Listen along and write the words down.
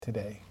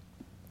today.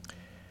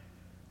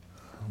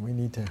 We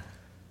need to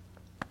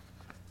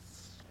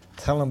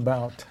tell them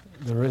about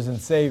the risen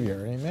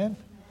Savior. Amen?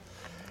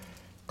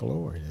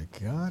 Glory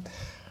to God.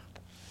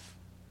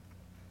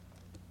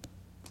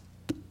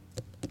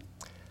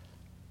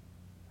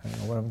 I don't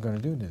know what I'm going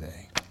to do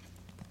today.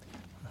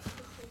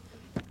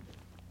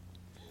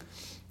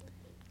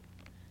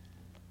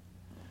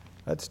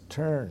 Let's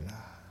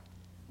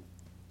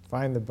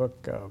find the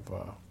book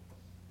of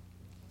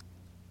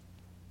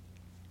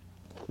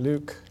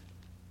Luke.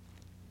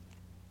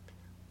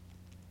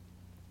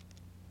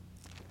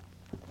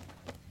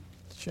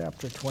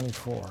 Chapter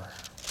 24.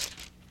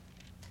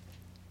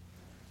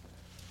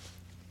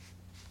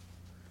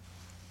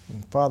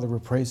 And Father, we're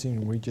praising you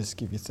and we just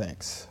give you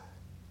thanks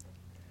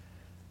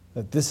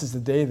that this is the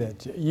day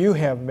that you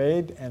have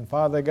made, and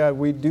Father God,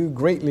 we do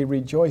greatly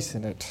rejoice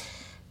in it.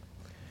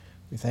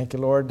 We thank you,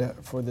 Lord,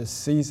 for this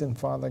season,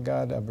 Father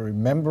God, of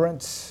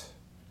remembrance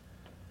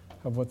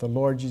of what the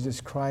Lord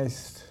Jesus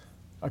Christ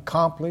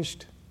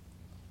accomplished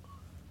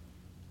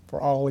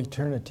for all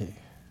eternity,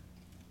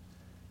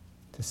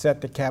 to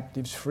set the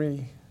captives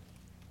free,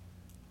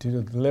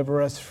 to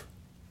deliver us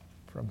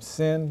from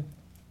sin,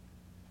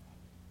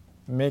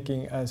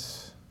 making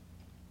us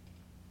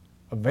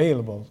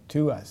available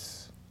to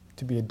us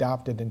to be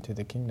adopted into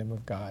the kingdom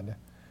of God.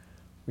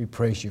 We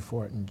praise you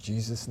for it in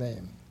Jesus'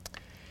 name.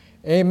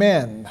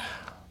 Amen.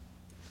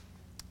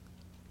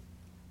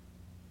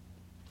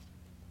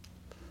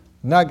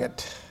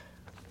 Nugget,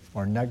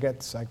 or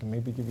nuggets, I can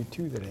maybe give you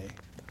two today.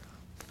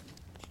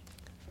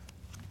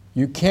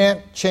 You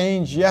can't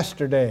change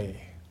yesterday.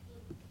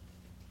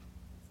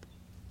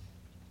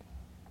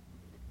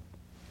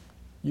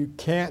 You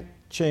can't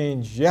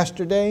change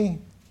yesterday,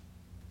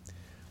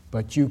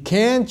 but you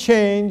can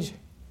change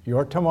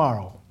your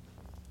tomorrow.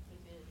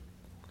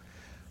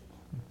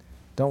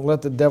 Don't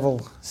let the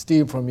devil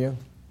steal from you.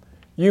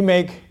 You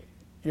make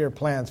your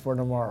plans for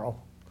tomorrow.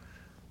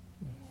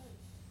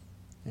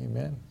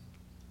 Amen.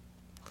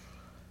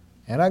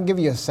 And I'll give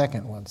you a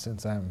second one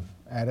since I'm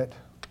at it.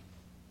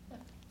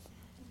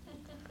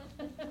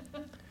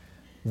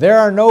 There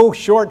are no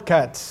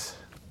shortcuts.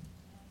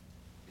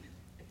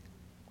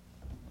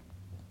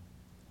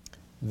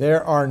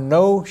 There are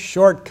no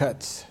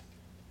shortcuts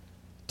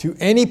to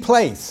any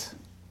place.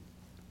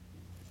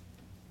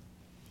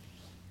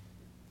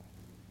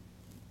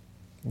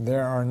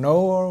 There are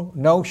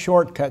no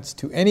shortcuts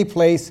to any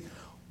place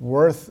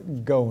worth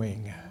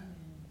going.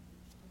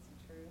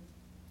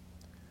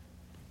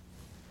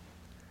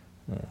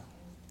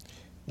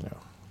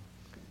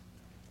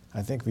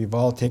 I think we've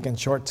all taken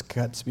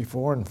shortcuts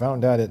before and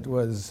found out it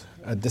was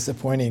a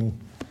disappointing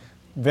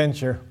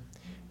venture.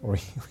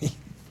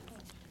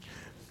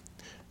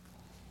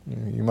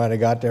 You might have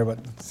got there, but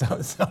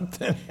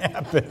something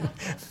happened.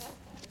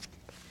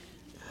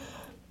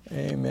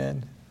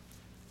 Amen.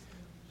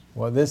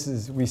 Well,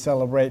 we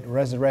celebrate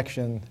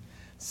Resurrection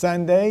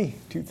Sunday,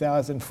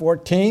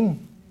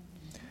 2014.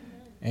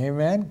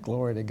 Amen.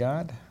 Glory to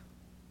God.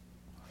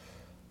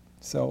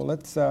 So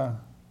let's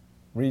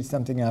read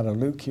something out of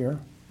Luke here,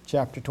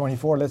 chapter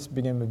 24. Let's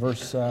begin with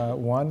verse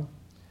 1,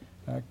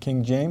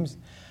 King James.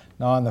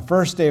 Now on the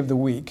first day of the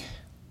week,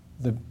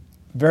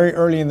 very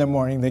early in the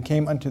morning, they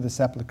came unto the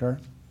sepulchre,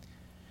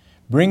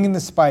 bringing the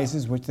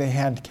spices which they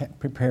had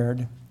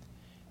prepared,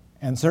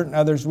 and certain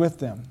others with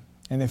them.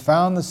 And they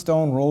found the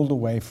stone rolled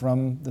away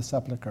from the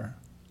sepulchre.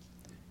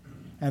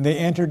 And they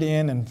entered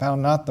in and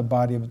found not the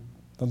body of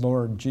the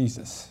Lord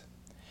Jesus.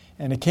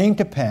 And it came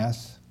to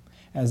pass,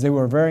 as they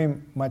were very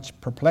much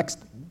perplexed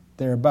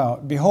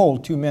thereabout,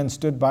 behold, two men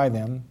stood by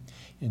them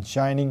in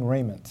shining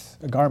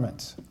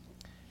garments.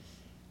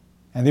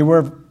 And they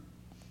were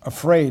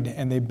afraid,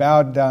 and they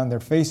bowed down their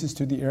faces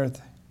to the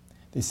earth.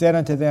 They said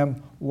unto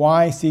them,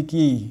 Why seek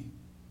ye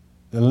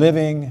the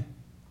living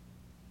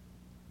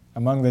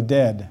among the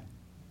dead?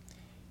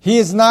 He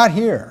is not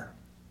here,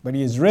 but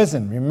he is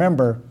risen.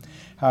 Remember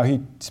how he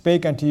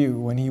spake unto you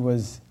when he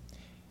was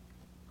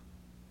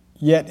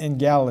yet in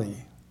Galilee,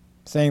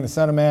 saying, The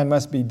Son of Man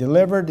must be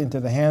delivered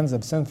into the hands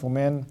of sinful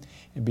men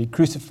and be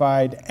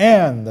crucified,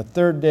 and the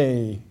third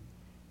day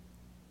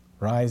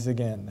rise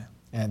again.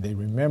 And they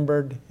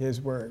remembered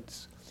his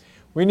words.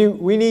 We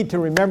need to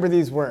remember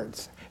these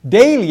words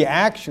daily,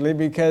 actually,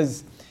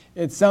 because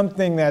it's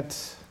something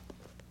that's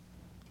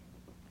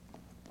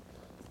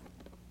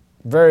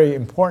very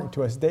important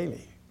to us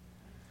daily.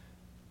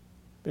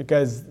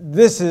 Because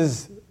this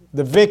is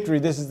the victory,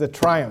 this is the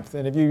triumph.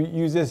 And if you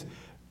use this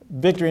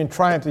victory and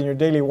triumph in your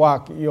daily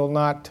walk, you'll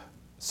not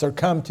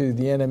succumb to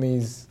the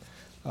enemy's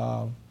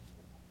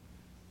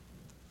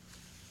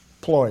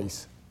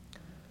ploys.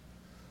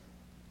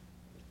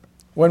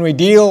 When we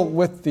deal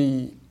with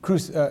the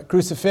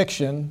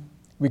crucifixion,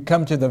 we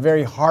come to the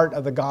very heart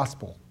of the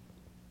gospel.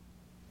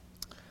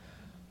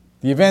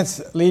 The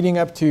events leading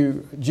up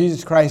to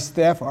Jesus Christ's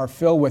death are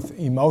filled with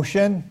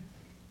emotion,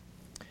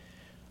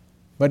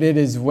 but it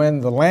is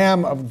when the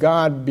Lamb of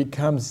God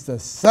becomes the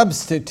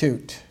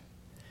substitute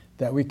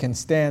that we can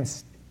stand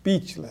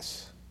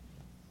speechless.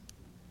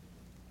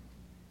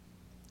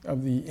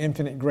 of the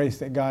infinite grace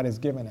that God has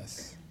given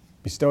us,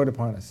 bestowed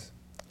upon us.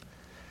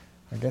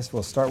 I guess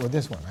we'll start with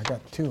this one. I got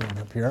two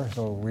up here,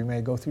 so we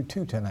may go through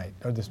two tonight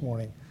or this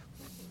morning.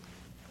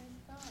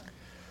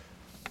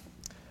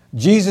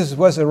 Jesus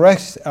was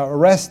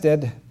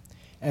arrested,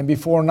 and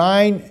before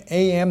 9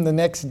 a.m. the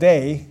next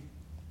day,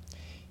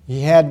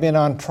 he had been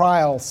on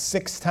trial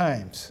 6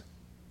 times.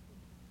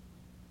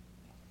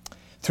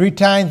 3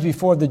 times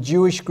before the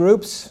Jewish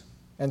groups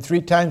and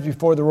 3 times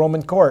before the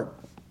Roman court.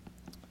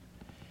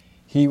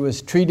 He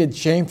was treated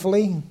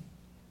shamefully,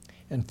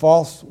 and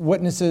false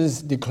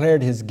witnesses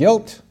declared his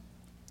guilt,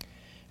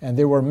 and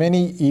there were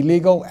many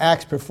illegal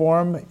acts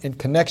performed in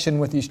connection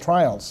with these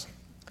trials.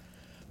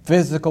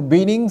 Physical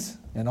beatings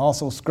and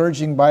also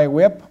scourging by a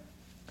whip,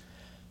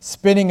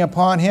 spitting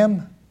upon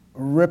him,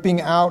 ripping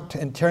out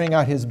and tearing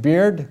out his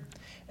beard,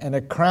 and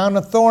a crown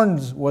of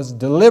thorns was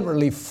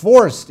deliberately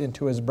forced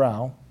into his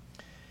brow.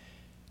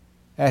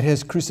 At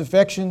his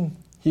crucifixion,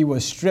 he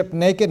was stripped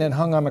naked and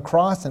hung on a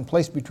cross and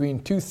placed between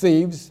 2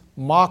 thieves,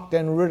 mocked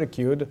and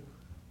ridiculed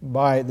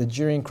by the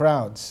jeering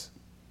crowds.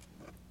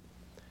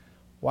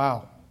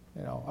 Wow.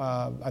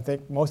 I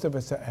think most of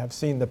us have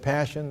seen The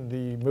Passion,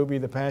 the movie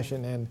The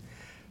Passion, and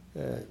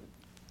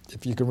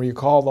if you can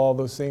recall all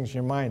those things in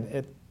your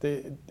mind,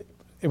 it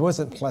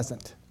wasn't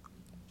pleasant.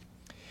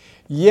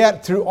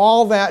 Yet through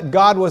all that,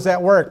 God was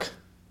at work.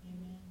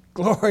 Amen.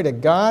 Glory to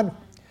God.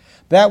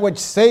 That which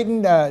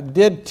Satan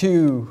did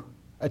to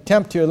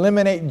attempt to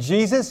eliminate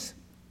Jesus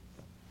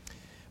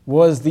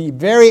was the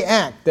very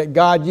act that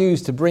God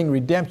used to bring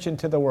redemption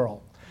to the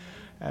world.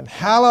 And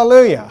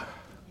hallelujah.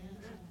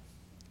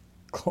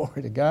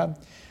 Glory to God.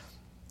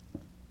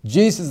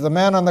 Jesus, the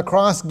man on the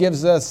cross,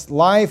 gives us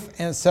life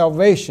and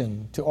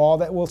salvation to all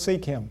that will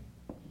seek him.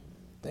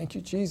 Thank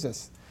you,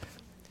 Jesus.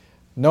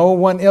 No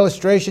one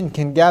illustration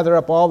can gather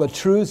up all the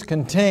truths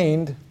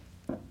contained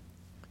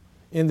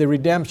in the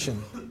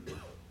redemption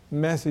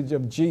message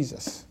of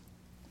Jesus.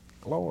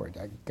 Glory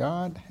to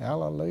God.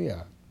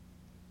 Hallelujah.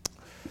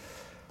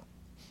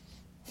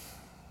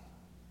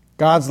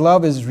 God's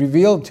love is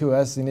revealed to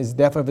us in his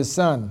death of his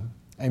Son.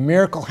 A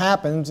miracle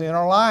happens in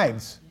our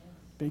lives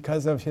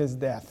because of his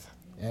death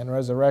and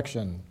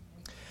resurrection.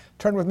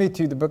 Turn with me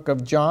to the book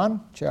of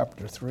John,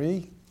 chapter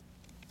 3.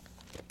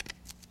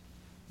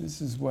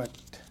 This is what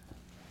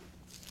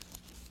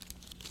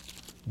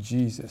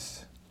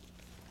Jesus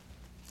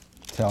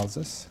tells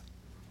us.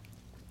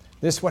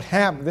 This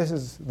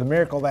is the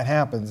miracle that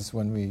happens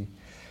when we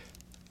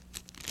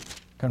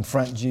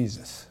confront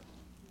Jesus.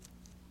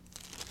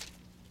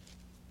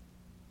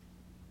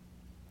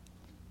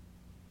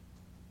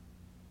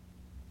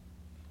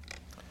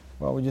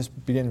 Well, we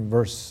just begin in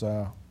verse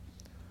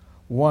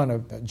 1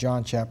 of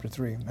John chapter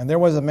 3. And there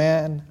was a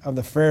man of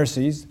the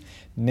Pharisees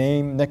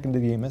named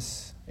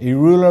Nicodemus, a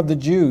ruler of the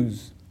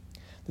Jews.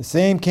 The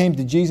same came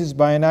to Jesus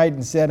by night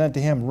and said unto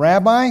him,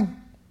 Rabbi,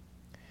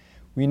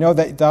 we know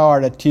that thou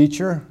art a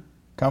teacher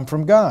come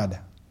from God.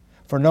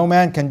 For no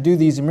man can do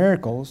these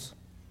miracles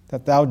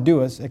that thou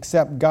doest,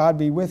 except God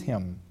be with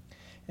him.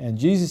 And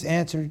Jesus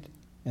answered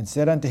and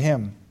said unto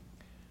him,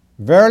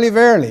 Verily,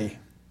 verily,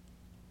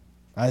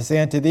 I say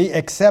unto thee,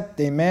 except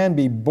a man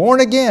be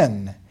born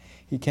again,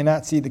 he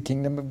cannot see the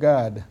kingdom of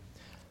God.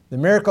 The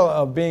miracle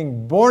of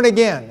being born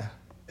again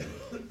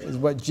is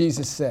what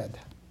Jesus said,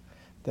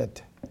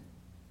 that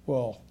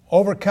will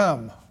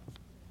overcome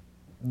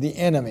the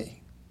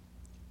enemy.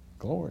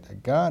 Glory to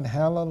God.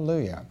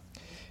 Hallelujah.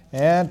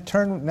 And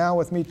turn now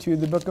with me to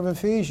the book of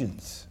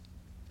Ephesians.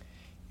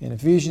 In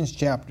Ephesians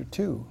chapter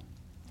 2,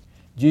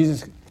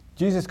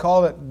 Jesus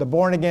called it the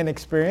born-again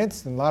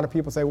experience. And a lot of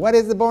people say, what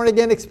is the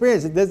born-again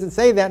experience? It doesn't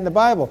say that in the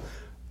Bible.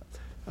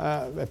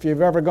 If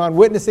you've ever gone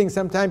witnessing,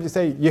 sometimes you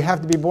say, you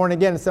have to be born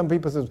again. And some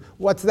people say,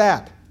 what's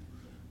that?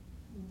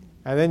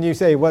 And then you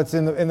say, what's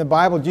in the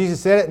Bible? Jesus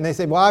said it. And they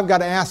say, well, I've got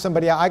to ask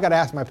somebody. I've got to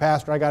ask my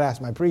pastor. I've got to ask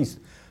my priest.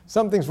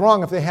 Something's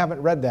wrong if they haven't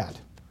read that.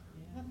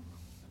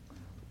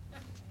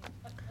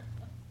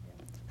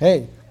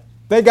 Hey,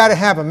 they got to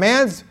have a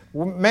man's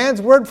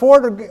word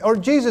for it or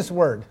Jesus'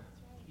 word.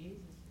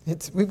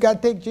 We've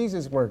got to take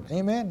Jesus' word.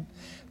 Amen.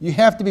 You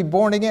have to be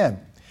born again.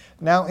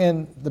 Now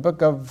in the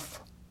book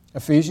of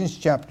Ephesians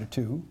chapter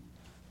 2,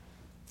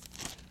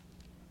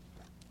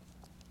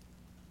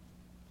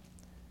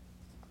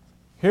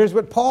 here's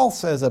what Paul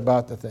says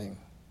about the thing.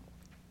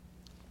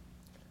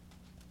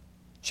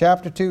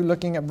 Chapter 2,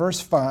 looking at verse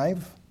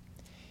 5.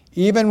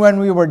 Even when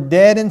we were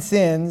dead in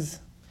sins,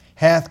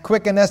 hath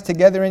quickened us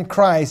together in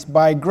Christ.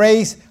 By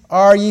grace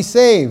are ye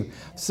saved.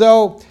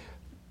 So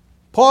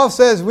Paul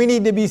says we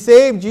need to be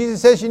saved.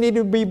 Jesus says you need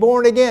to be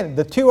born again.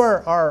 The two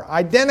are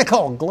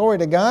identical. Glory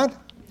to God.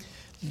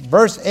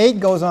 Verse 8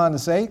 goes on to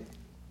say,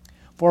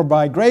 For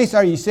by grace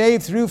are ye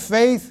saved through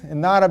faith, and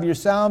not of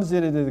yourselves.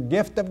 It is the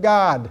gift of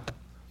God.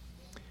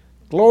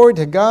 Glory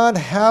to God.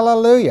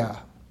 Hallelujah.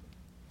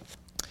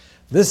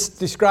 This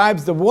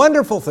describes the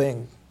wonderful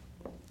thing,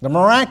 the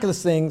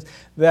miraculous things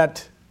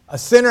that a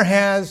sinner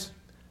has,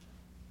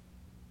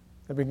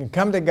 that we can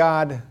come to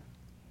God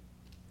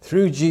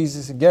through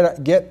Jesus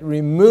and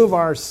remove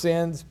our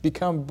sins,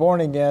 become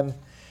born again,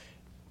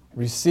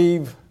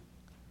 receive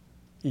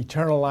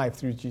eternal life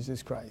through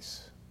Jesus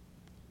Christ.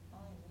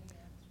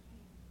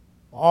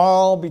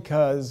 All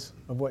because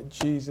of what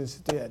Jesus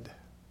did.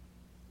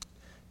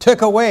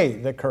 Took away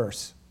the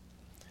curse.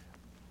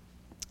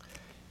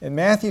 In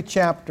Matthew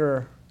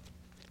chapter,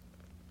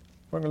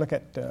 we're going to look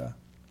at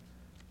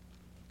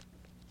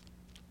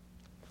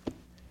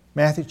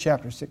Matthew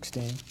chapter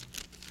 16.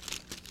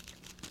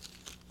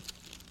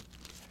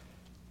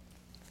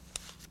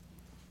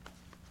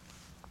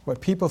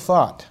 What people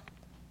thought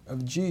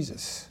of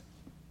Jesus.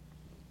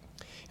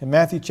 In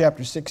Matthew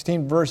chapter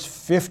 16, verse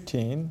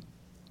 15.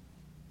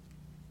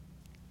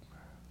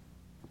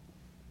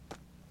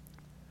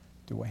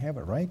 Do I have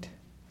it right?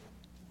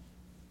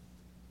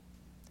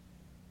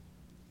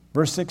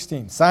 Verse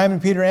 16. Simon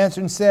Peter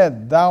answered and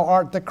said, Thou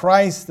art the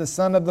Christ, the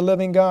Son of the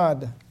living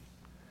God.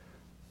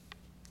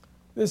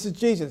 This is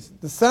Jesus,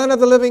 the Son of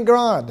the living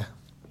God.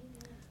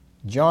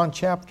 John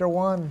chapter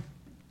 1.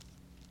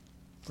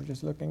 We're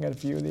just looking at a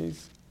few of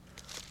these.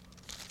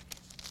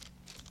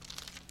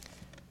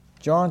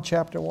 John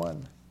chapter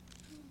 1.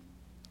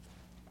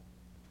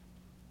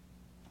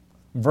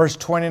 Verse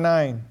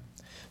 29.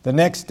 The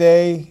next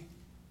day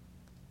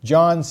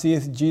John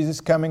seeth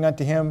Jesus coming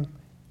unto him,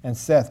 and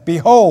saith,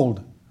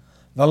 Behold,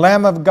 the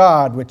Lamb of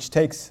God, which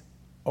takes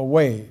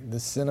away the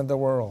sin of the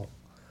world.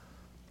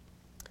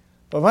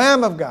 The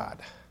Lamb of God,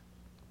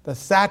 the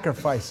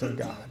sacrifice of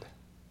God,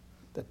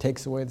 that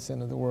takes away the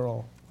sin of the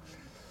world.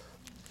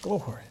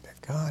 Glory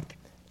to God.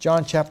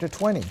 John chapter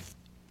 20.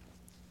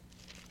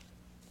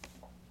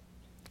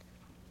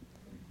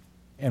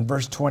 And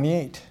verse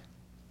 28.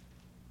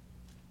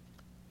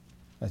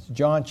 That's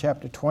John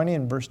chapter 20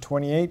 and verse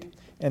 28.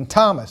 And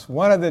Thomas,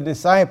 one of the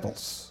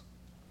disciples,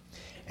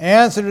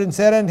 answered and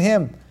said unto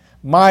him,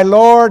 My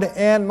Lord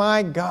and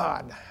my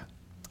God.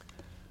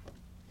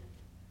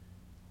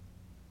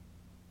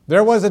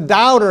 There was a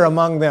doubter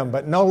among them,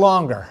 but no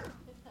longer.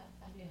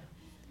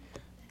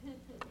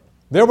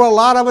 There were a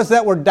lot of us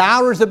that were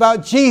doubters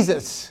about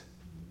Jesus.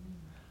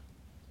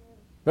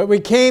 But we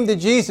came to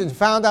Jesus and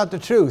found out the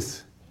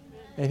truth.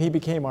 And He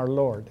became our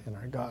Lord and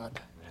our God.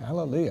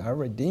 Hallelujah, our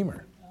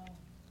Redeemer.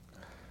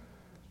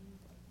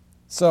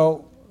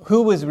 So,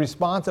 who was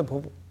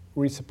responsible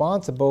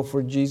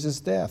for Jesus'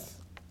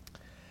 death?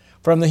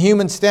 From the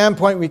human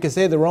standpoint, we could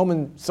say the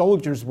Roman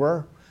soldiers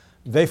were.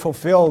 They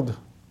fulfilled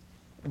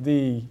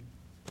the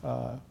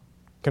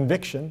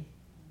conviction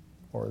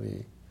or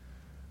the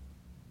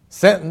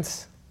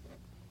sentence.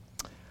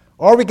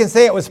 Or we can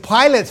say it was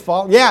Pilate's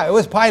fault. Yeah, it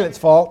was Pilate's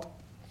fault.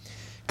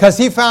 Because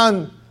he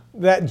found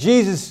that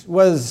Jesus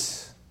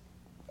was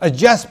a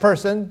just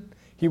person.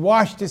 He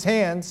washed his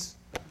hands.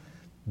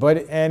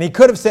 And he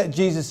could have set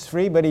Jesus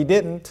free, but he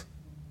didn't.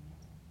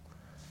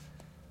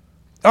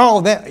 We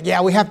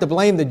have to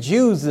blame the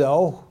Jews,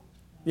 though.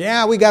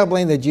 Yeah, we got to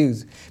blame the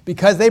Jews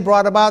because they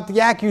brought about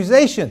the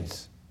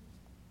accusations.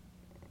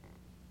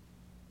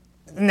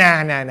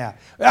 No.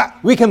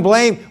 We can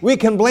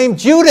blame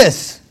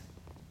Judas.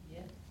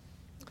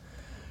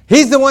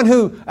 He's the one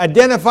who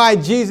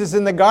identified Jesus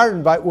in the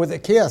garden with a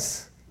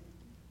kiss.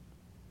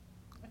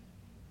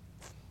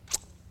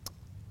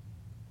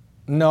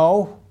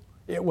 No.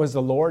 It was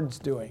the Lord's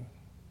doing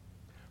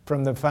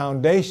from the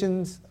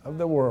foundations of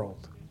the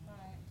world.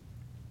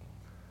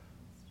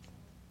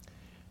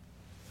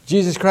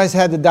 Jesus Christ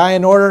had to die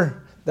in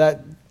order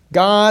that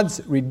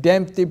God's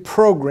redemptive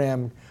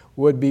program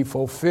would be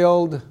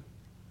fulfilled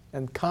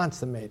and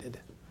consummated,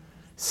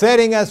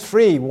 setting us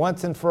free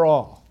once and for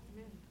all.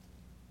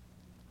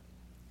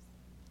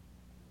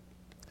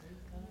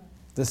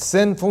 The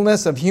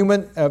sinfulness of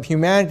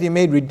humanity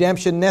made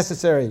redemption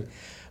necessary.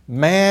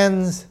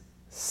 Man's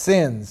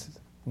sins,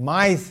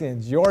 my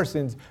sins, your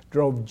sins,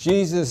 drove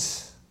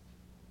Jesus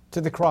to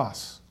the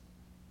cross.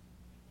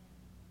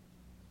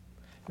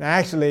 And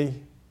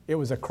actually, it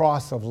was a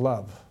cross of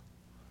love.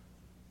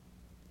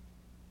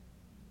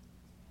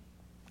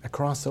 A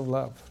cross of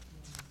love.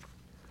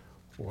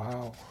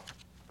 Wow.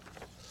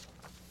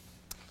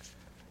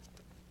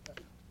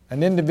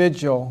 An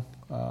individual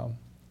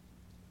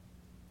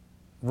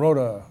wrote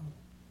a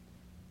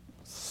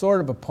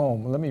sort of a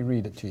poem. Let me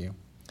read it to you.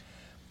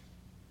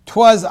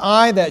 'Twas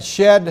I that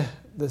shed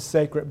the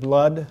sacred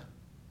blood.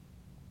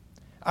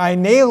 I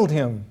nailed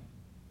him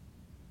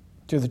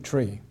to the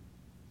tree.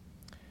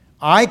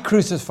 I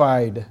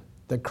crucified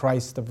the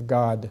Christ of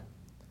God.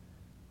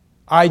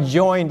 I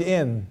joined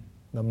in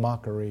the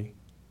mockery.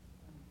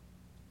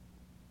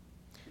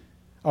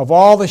 Of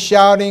all the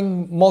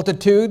shouting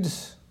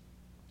multitudes,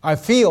 I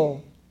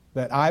feel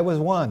that I was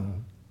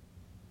one.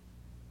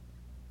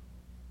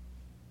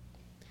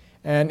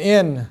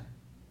 And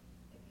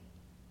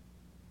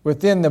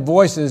within the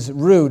voices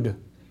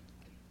rude,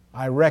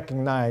 I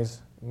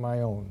recognize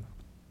my own.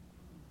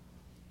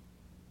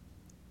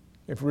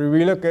 If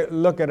we look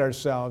at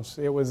ourselves,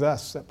 it was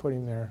us that put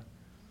him there.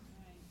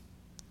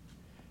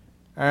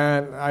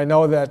 And I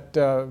know that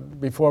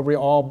before we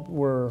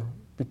all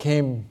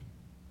became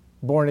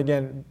born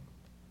again,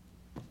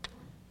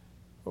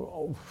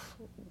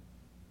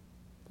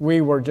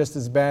 we were just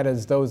as bad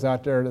as those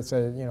out there that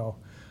said,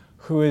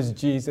 who is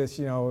Jesus?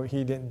 You know,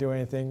 he didn't do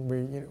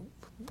anything.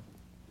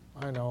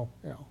 I know,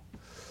 you know.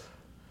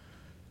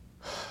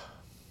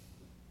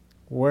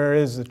 Where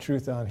is the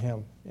truth on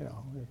him? You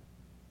know,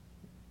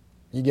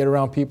 you get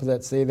around people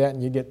that say that,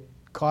 and you get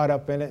caught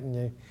up in it, and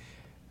you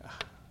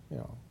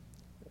know.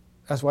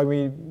 That's why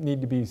we need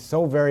to be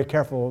so very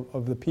careful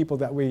of the people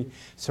that we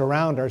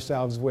surround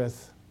ourselves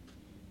with,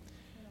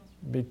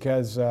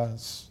 because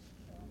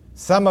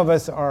some of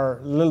us are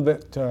a little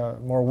bit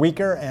more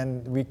weaker,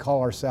 and we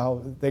call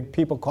ourselves,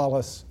 people call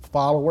us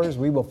followers.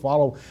 We will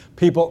follow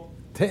people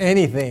to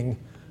anything,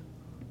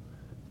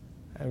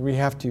 and we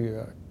have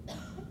to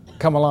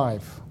come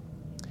alive.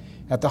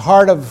 At the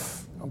heart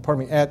of,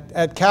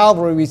 at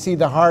Calvary, we see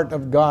the heart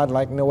of God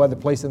like no other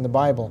place in the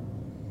Bible.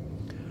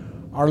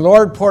 Our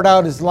Lord poured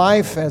out His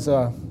life as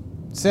a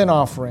sin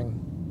offering.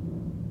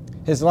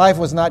 His life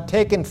was not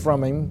taken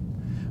from Him,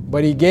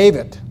 but He gave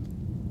it.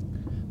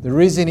 The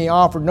reason He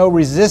offered no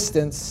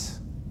resistance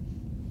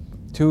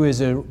to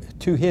His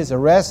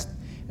arrest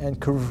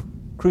and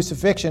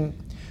crucifixion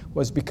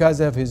was because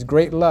of His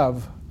great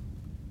love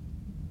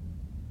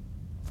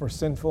for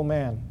sinful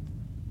man.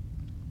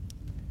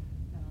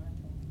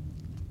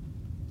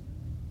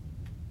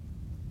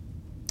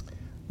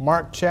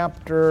 Mark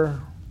chapter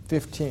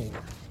 15.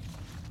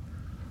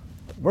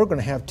 We're going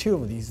to have two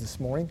of these this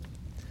morning.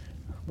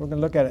 We're going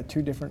to look at it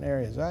two different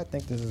areas. I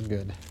think this is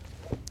good.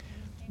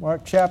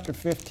 Mark chapter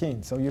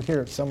 15. So you'll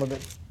hear some of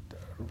it.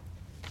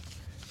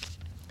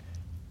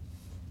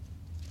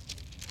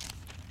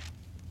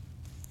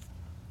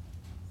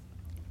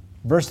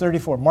 Verse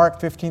 34.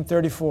 Mark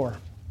 15:34.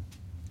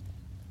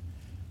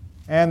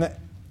 And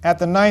at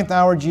the 9th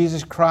hour,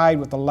 Jesus cried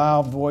with a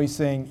loud voice,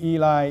 saying,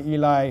 Eli,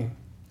 Eli,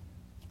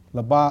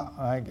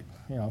 lama,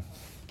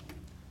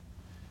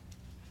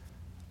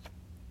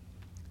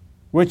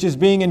 which is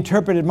being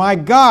interpreted, my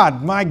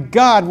God,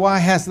 why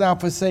hast thou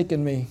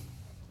forsaken me?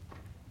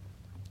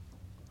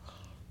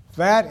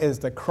 That is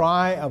the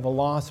cry of a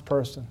lost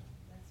person.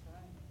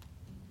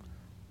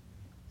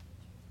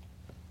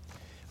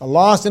 A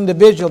lost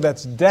individual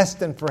that's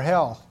destined for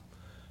hell.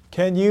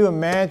 Can you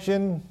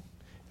imagine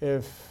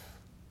if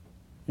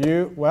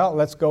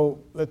let's go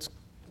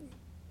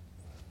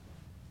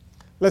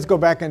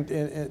back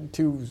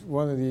into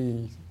one of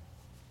the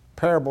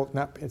parable.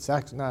 It's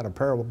actually not a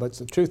parable, but it's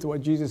the truth of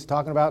what Jesus is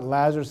talking about,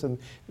 Lazarus and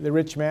the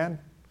rich man.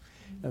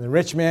 And the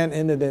rich man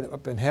ended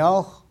up in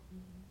hell.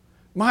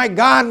 My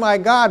God,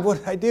 what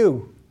did I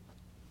do?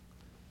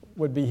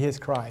 Would be his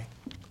cry.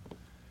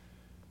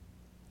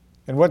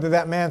 And what did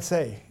that man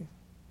say?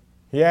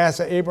 He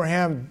asked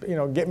Abraham,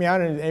 get me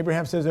out. And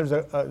Abraham says,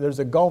 there's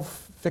a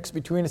gulf fixed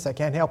between us. I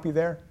can't help you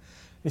there.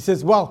 He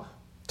says, well,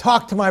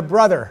 talk to my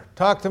brother.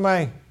 Talk to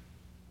my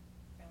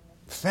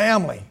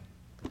family.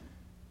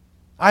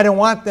 I don't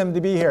want them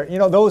to be here.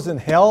 Those in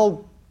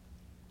hell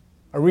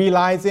are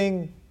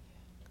realizing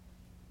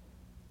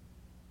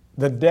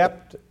the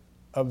depth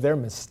of their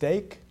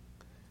mistake,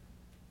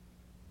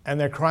 and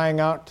they're crying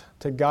out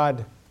to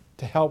God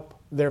to help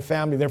their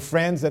family, their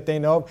friends that they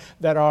know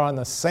that are on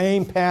the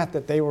same path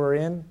that they were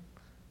in,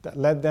 that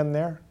led them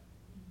there.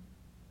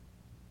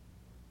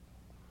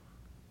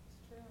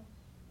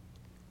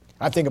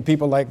 I think of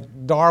people like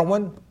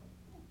Darwin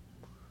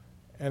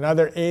and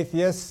other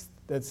atheists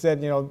that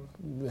said,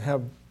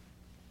 have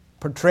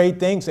portrayed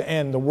things,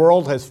 and the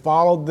world has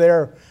followed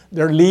their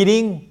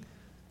leading.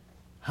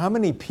 How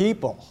many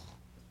people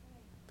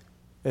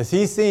is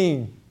he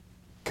seeing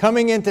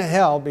coming into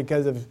hell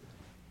because of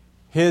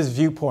his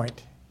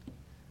viewpoint?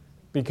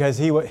 Because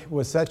he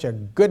was such a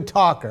good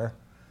talker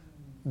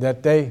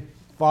that they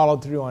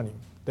followed through on him.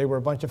 They were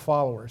a bunch of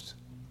followers.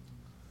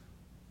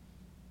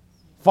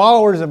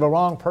 Followers of a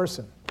wrong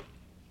person.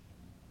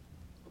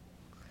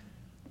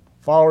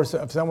 Followers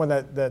of someone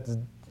that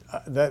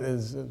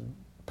is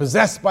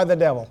possessed by the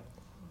devil.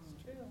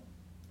 That's true.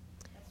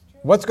 That's true.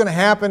 What's going to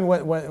happen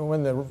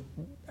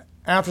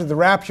after the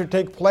rapture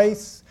takes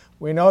place?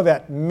 We know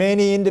that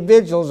many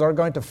individuals are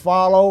going to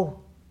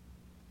follow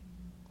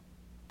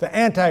the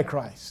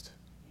Antichrist.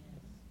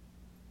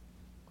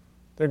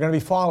 They're going to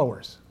be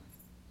followers.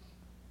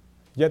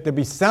 Yet there'll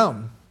be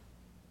some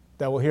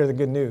that will hear the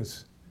good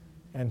news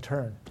and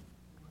turn.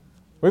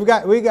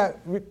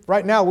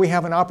 Right now we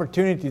have an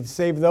opportunity to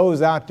save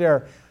those out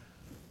there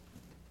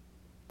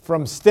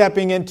from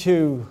stepping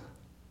into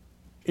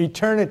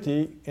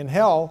eternity in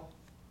hell,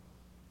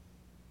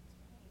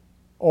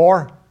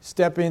 or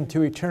step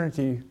into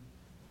eternity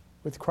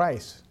with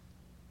Christ.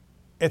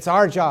 It's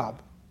our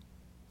job.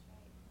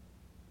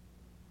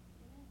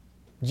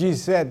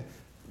 Jesus said,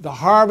 the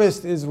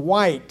harvest is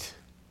white,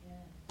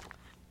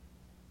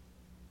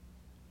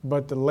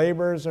 but the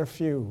laborers are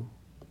few.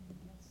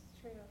 That's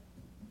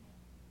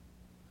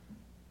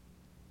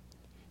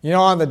true.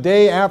 On the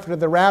day after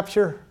the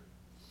rapture,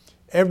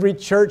 every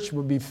church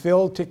will be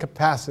filled to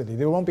capacity.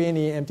 There won't be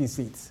any empty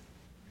seats.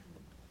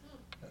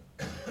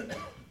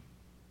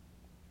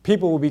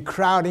 People will be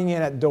crowding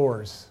in at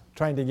doors,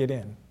 trying to get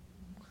in.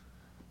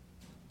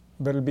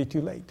 But it'll be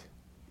too late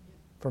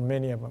for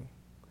many of them.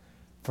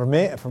 For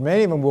many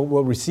of them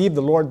will receive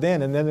the Lord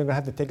then, and then they're going to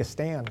have to take a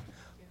stand.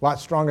 A lot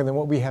stronger than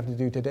what we have to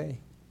do today.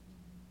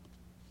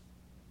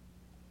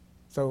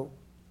 So,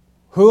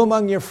 who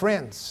among your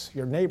friends,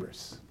 your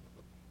neighbors,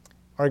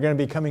 are going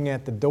to be coming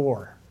at the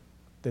door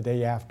the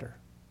day after?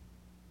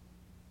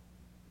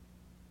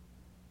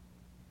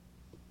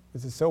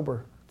 It's a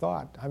sober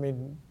thought. I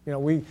mean,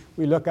 we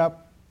look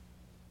up,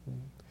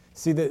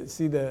 see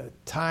the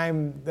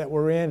time that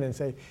we're in, and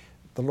say,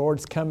 the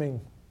Lord's coming,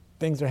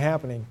 things are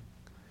happening,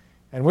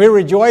 and we're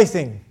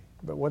rejoicing.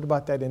 But what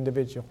about that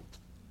individual?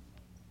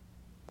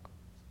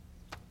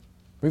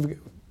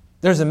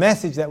 There's a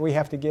message that we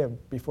have to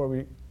give before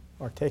we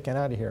are taken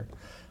out of here.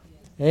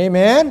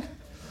 Amen?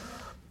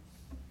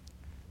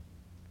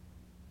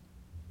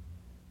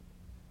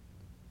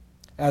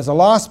 As a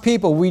lost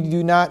people, we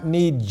do not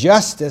need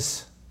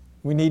justice,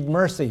 we need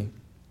mercy.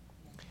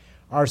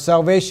 Our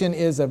salvation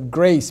is of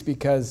grace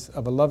because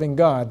of a loving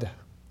God.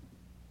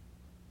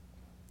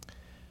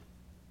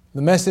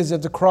 The message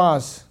of the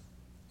cross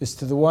is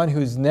to the one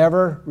who's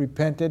never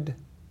repented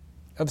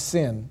of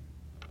sin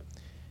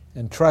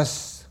and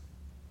trusts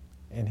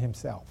in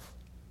himself.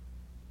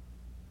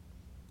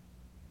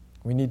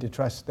 They need to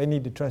trust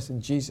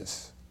in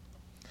Jesus.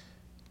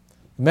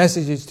 The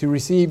message is to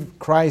receive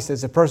Christ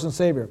as a personal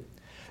Savior.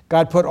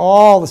 God put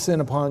all the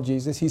sin upon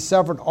Jesus. He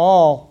suffered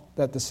all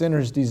that the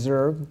sinners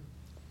deserved.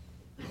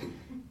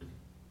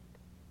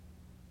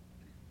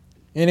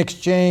 An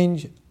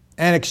exchange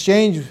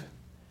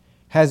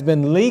has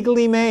been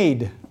legally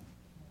made.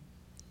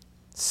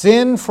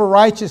 Sin for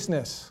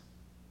righteousness.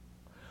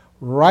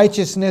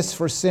 Righteousness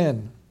for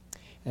sin.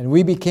 And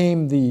we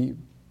became the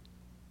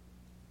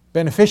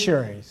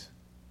beneficiaries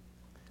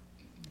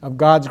of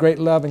God's great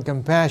love and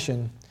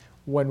compassion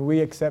when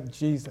we accept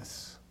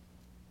Jesus.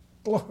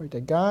 Glory to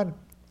God.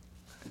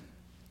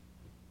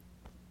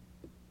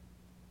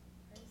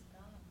 Praise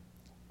God.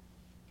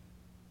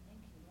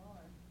 Thank you, Lord.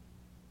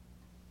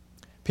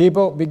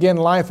 People begin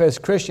life as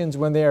Christians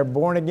when they are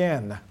born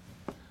again.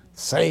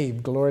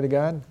 Saved, glory to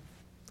God.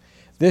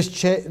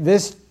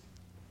 This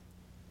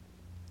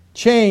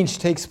change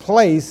takes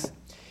place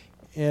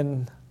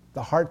in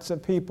the hearts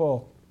of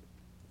people.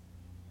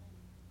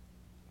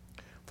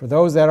 For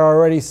those that are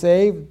already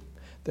saved,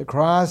 the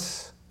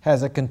cross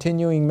has a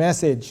continuing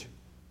message.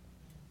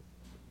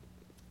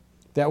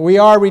 That we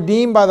are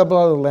redeemed by the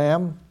blood of the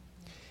Lamb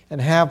and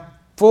have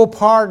full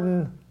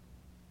pardon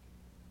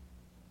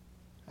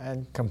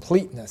and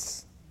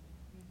completeness.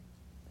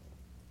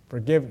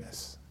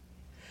 Forgiveness.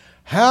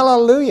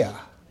 Hallelujah.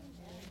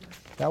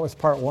 That was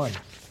part 1.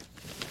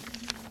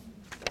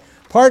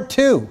 Part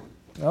 2.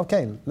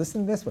 Okay,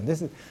 listen to this one.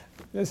 This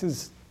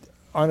is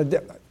on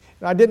a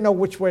I didn't know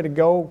which way to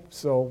go,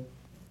 so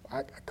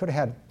I could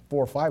have had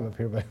 4 or 5 up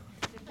here, but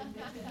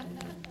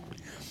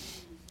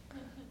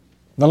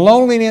the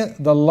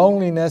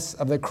loneliness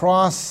of the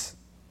cross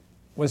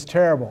was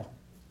terrible.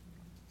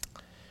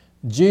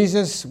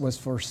 Jesus was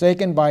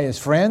forsaken by his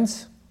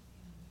friends.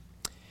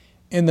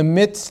 In the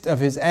midst of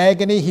his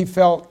agony, he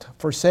felt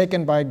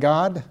forsaken by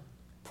God,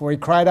 for he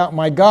cried out,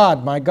 my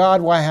God,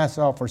 why hast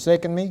thou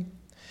forsaken me?"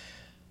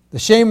 The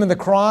shame of the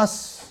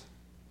cross,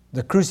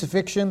 the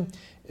crucifixion,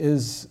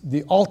 is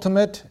the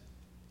ultimate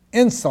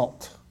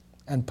insult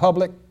and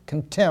public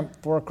contempt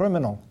for a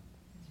criminal.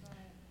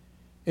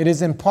 It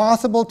is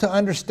impossible to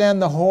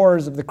understand the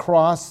horrors of the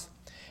cross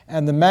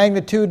and the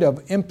magnitude of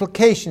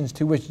implications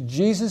to which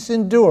Jesus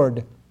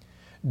endured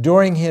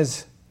during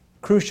his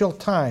crucial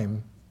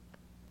time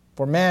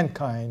for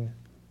mankind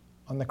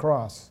on the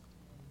cross.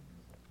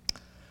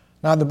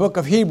 Now, the book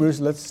of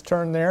Hebrews, let's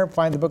turn there,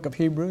 find the book of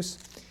Hebrews,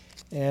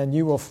 and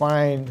you will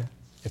find,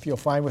 if you'll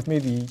find with me,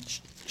 the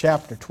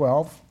chapter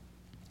 12.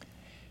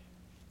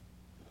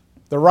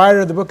 The writer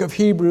of the book of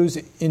Hebrews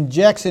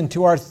injects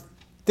into our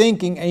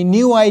thinking a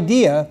new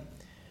idea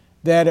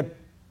that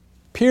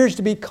appears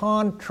to be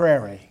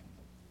contrary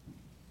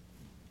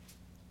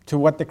to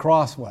what the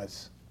cross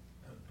was.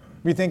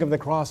 We think of the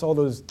cross, all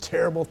those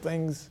terrible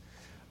things,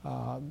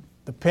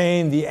 the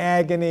pain, the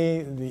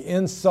agony, the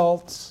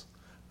insults.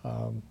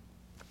 But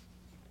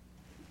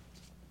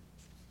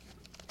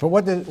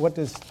what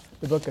does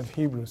the book of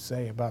Hebrews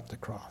say about the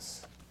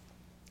cross?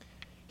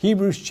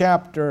 Hebrews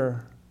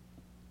chapter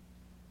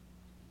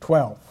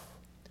 12,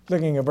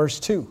 looking at verse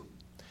 2.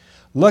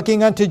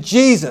 Looking unto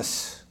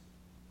Jesus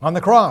on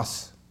the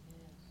cross,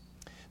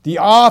 the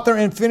author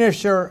and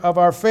finisher of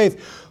our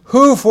faith,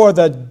 who for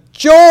the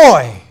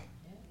joy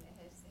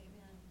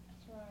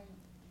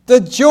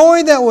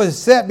that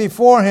was set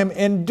before him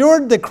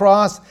endured the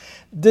cross,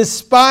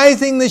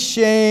 despising the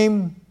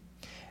shame,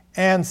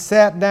 and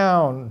sat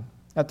down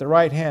at the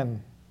right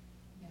hand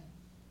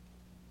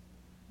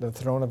of the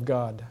throne of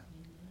God.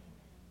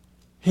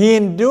 He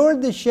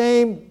endured the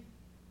shame,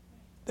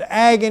 the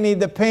agony,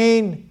 the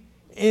pain,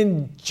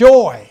 in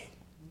joy.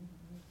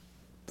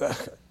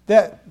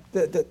 That's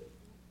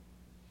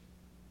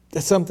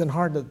something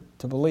hard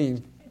to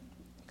believe.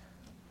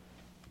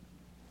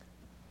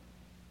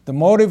 The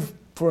motive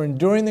for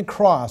enduring the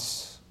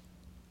cross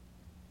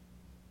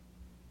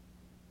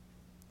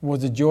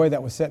was the joy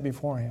that was set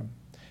before him.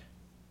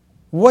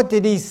 What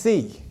did he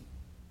see?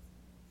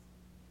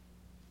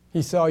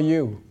 He saw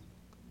you.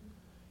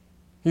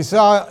 He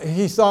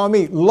saw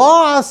me,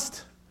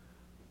 lost,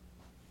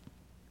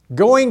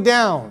 going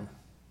down.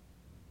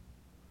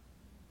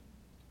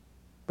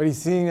 But he's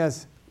seeing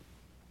us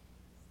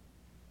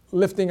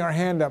lifting our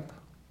hand up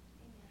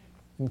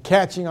and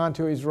catching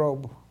onto his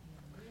robe.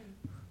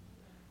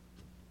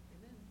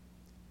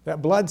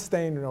 That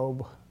blood-stained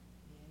robe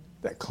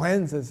that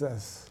cleanses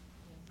us.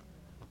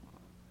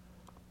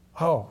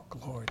 Oh,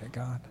 glory to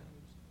God.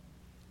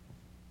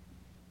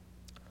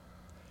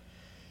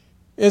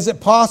 Is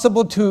it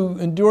possible to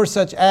endure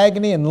such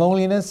agony and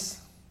loneliness,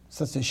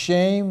 such a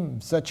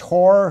shame, such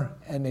horror,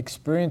 and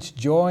experience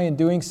joy in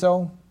doing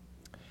so?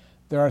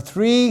 There are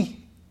 3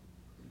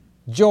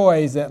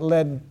 joys that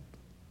led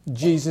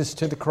Jesus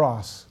to the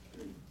cross.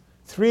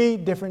 3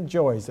 different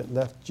joys that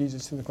led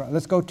Jesus to the cross.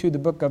 Let's go to the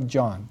book of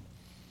John.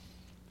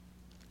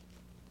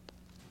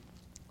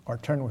 Or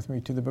turn with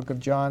me to the book of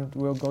John.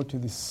 We'll go to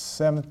the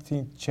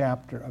 17th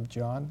chapter of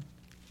John.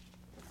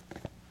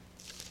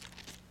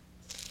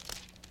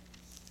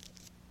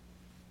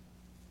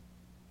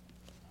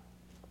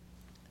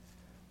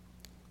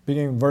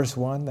 Beginning verse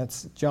 1,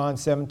 that's John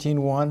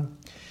 17:1.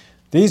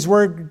 These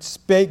words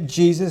spake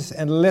Jesus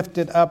and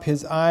lifted up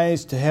his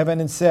eyes to heaven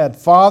and said,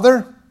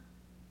 Father,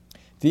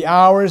 the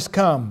hour is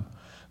come.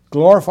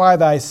 Glorify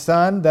thy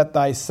Son, that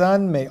thy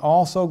Son may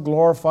also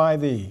glorify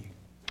thee.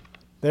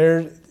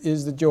 There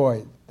is the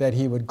joy, that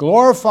he would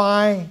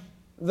glorify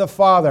the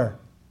Father.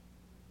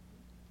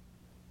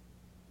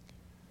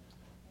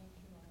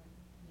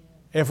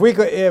 If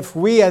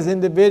we as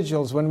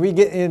individuals, when we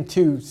get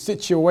into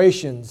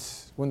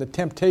situations, when the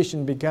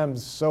temptation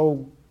becomes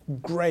so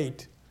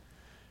great,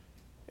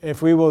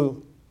 if we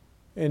will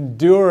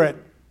endure it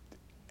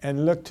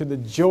and look to the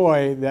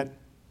joy that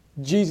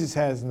Jesus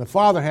has and the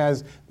Father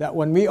has, that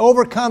when we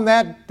overcome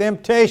that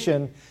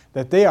temptation,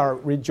 that they are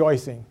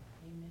rejoicing.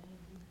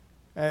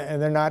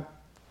 And they're not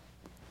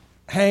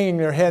hanging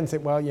their head and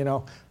saying, well, you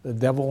know, the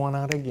devil won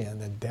out again.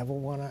 The devil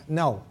won out.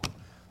 No.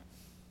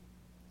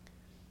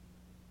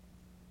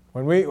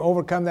 When we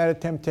overcome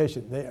that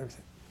temptation, they are,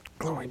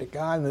 glory to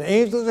God. And the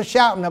angels are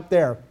shouting up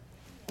there.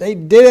 They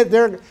did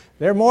it.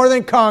 They're more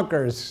than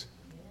conquerors.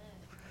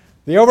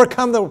 They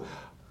overcome the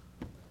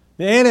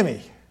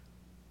enemy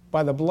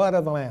by the blood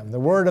of the Lamb, the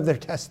word of their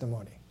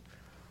testimony.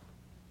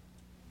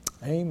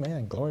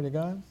 Amen. Glory to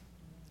God.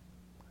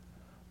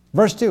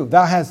 Verse 2,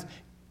 Thou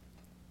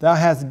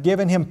hast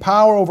given him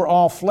power over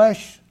all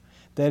flesh,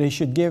 that he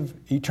should give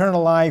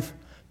eternal life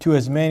to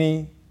as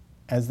many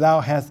as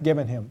thou hast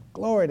given him.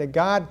 Glory to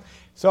God.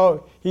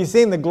 So he's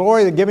seeing the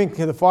glory of giving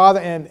to the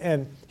Father,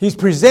 and he's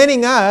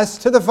presenting us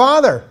to the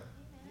Father.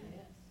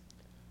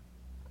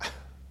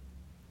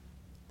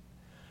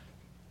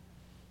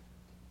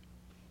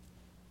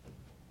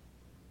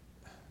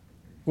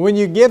 When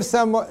you give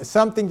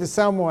something to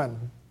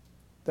someone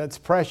that's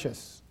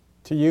precious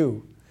to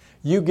you,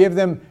 you give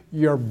them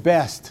your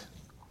best.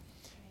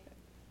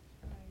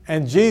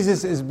 And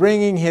Jesus is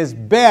bringing his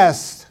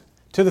best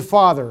to the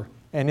Father,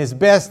 and his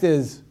best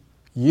is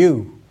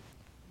you.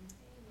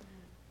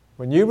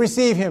 When you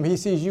receive him, he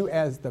sees you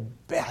as the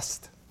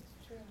best.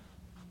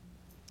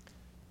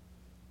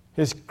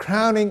 His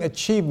crowning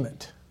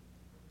achievement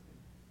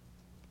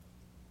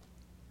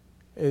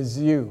is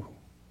you.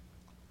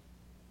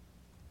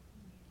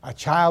 A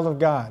child of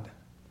God,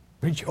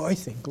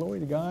 rejoicing.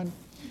 Glory to God.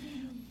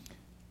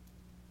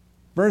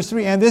 Verse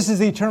 3, and this is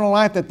the eternal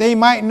life, that they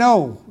might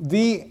know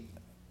thee,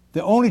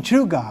 the only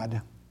true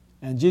God,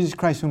 and Jesus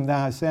Christ whom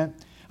thou hast sent.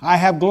 I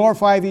have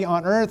glorified thee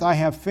on earth. I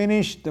have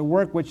finished the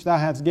work which thou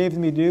hast given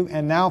me to do.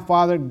 And now,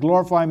 Father,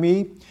 glorify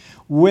me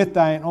with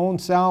thine own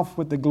self,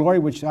 with the glory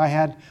which I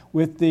had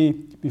with thee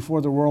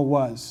before the world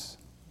was.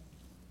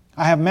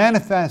 I have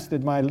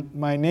manifested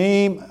my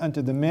name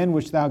unto the men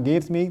which thou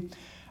gavest me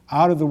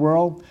out of the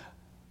world.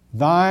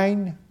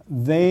 Thine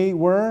they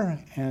were,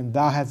 and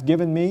thou hast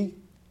given me,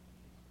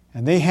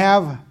 and they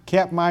have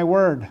kept my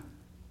word,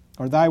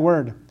 or thy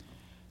word.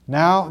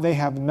 Now they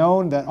have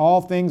known that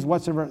all things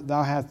whatsoever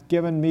thou hast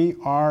given me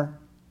are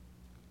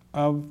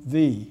of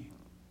thee.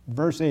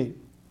 Verse 8.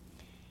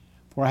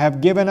 For I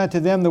have given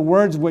unto them the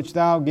words which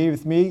thou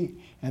gavest me,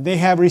 and they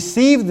have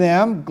received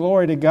them,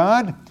 glory to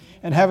God,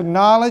 and have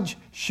acknowledged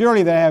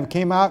surely that I have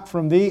came out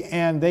from thee,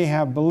 and they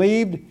have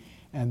believed,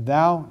 and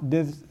thou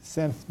didst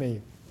send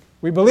me.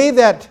 We believe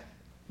that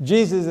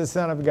Jesus is the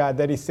Son of God,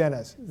 that he sent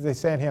us. They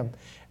sent him.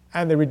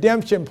 And the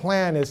redemption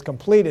plan is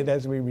completed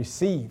as we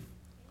receive.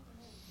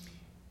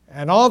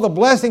 And all the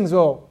blessings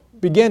will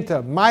begin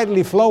to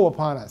mightily flow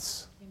upon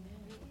us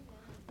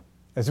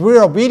as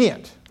we're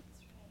obedient.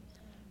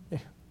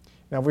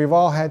 Now, we've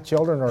all had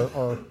children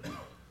or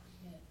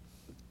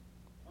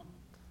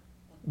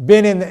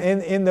been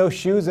in those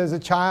shoes as a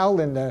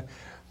child.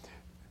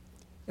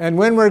 And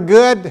when we're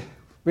good,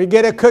 we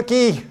get a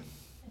cookie.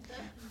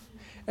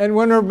 And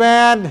when we're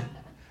bad,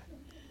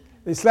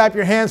 they slap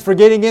your hands for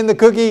getting in the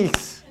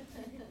cookies.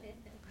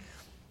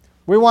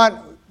 We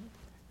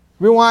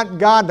want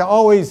God to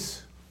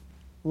always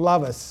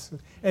love us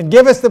and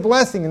give us the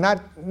blessing,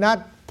 and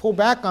not pull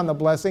back on the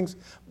blessings,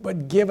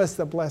 but give us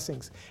the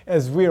blessings.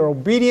 As we are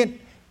obedient,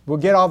 we'll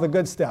get all the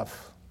good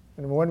stuff.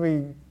 And when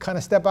we kind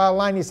of step out of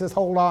line, he says,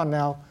 hold on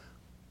now.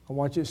 I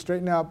want you to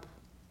straighten up.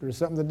 There's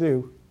something to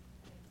do.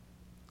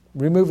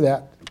 Remove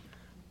that.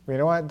 We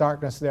don't want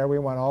darkness there. We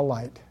want all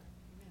light.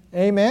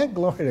 Amen.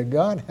 Glory to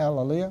God.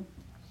 Hallelujah.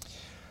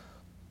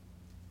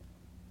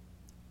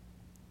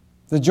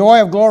 The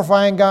joy of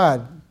glorifying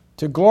God.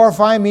 To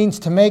glorify means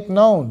to make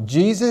known.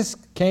 Jesus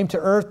came to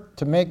earth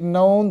to make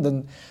known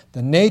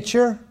the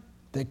nature,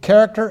 the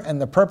character, and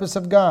the purpose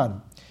of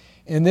God.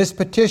 In this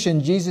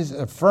petition, Jesus is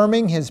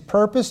affirming his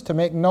purpose to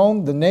make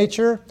known the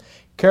nature,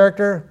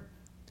 character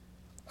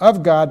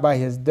of God by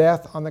his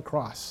death on the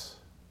cross.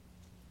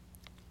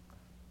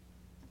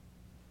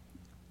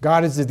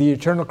 God is the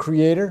eternal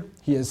creator.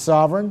 He is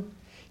sovereign.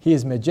 He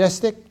is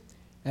majestic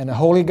and a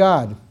holy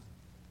God.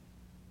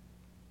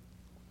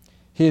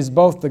 He is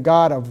both the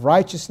God of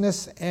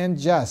righteousness and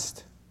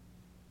just.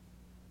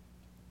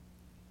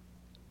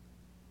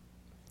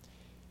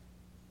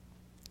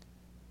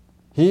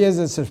 He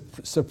is a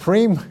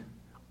supreme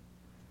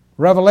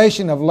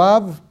revelation of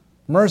love,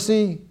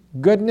 mercy,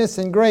 goodness,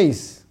 and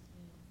grace,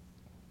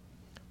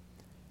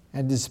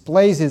 and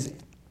displays his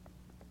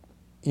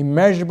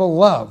immeasurable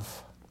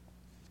love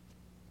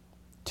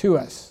to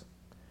us.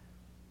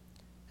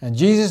 And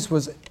Jesus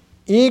was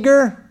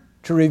eager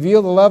to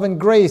reveal the love and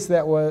grace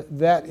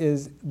that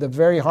is the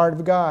very heart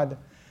of God.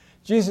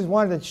 Jesus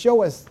wanted to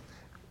show us,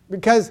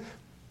 because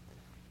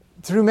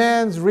through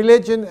man's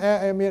religion,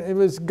 it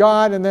was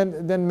God, and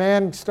then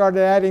man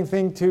started adding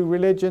things to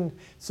religion.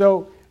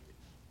 So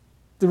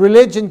the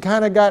religion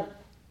kind of got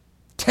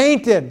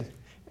tainted.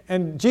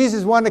 And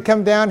Jesus wanted to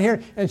come down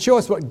here and show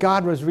us what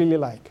God was really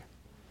like.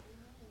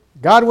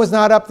 God was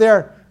not up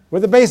there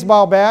with a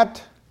baseball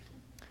bat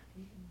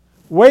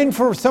waiting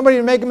for somebody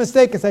to make a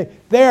mistake and say,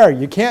 there,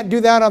 you can't do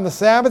that on the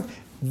Sabbath.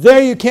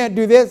 There, you can't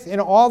do this.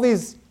 All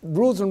these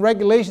rules and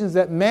regulations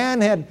that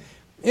man had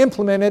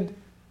implemented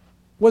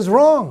was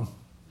wrong.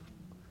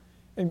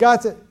 And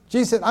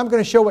Jesus said, I'm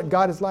going to show what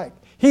God is like.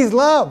 He's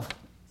love.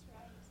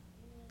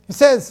 He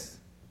says,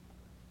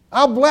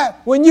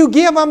 when you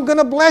give, I'm going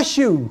to bless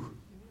you.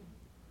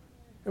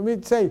 And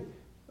we'd say,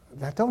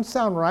 that don't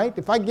sound right.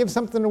 If I give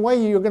something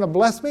away, you're going to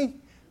bless me?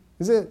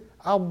 He said,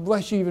 I'll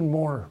bless you even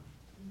more.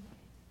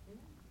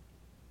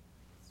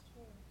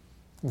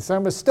 And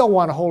some of us still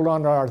want to hold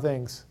on to our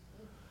things.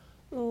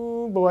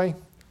 Oh, boy.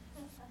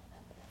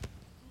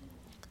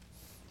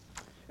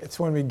 It's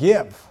when we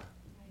give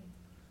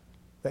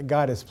that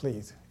God is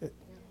pleased. It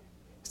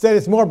said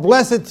it's more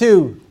blessed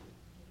to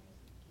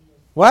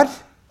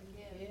what?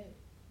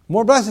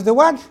 More blessed to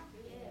what?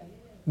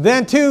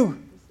 Than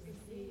to?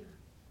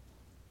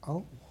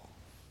 Oh.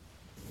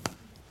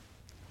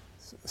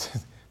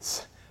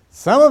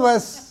 Some of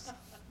us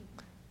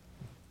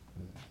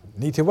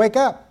need to wake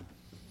up.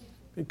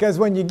 Because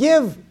when you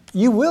give,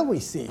 you will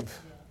receive.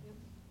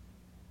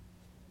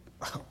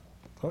 I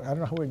don't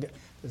know how we get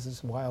this.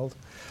 Is wild.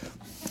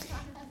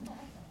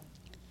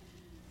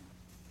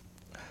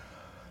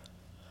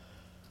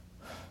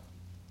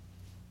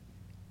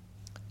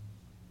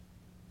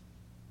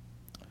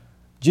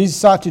 Jesus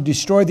sought to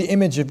destroy the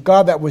image of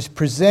God that was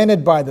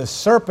presented by the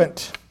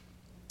serpent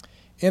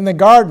in the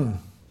garden.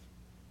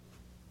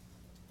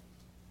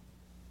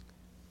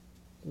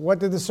 What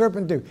did the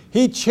serpent do?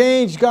 He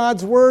changed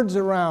God's words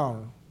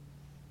around.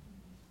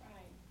 That's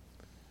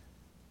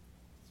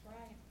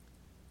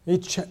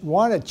right. He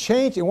wanted to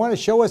change. He wanted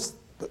to show us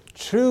the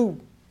true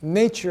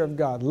nature of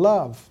God.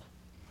 Love.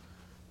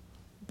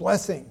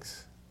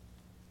 Blessings.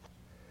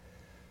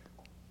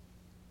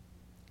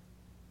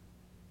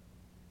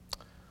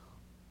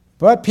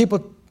 But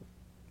people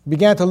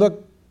began to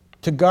look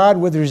to God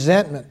with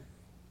resentment.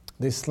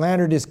 They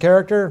slandered his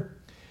character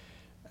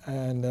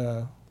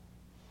and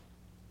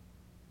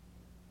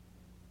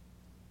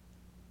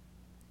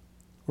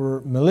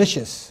were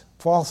malicious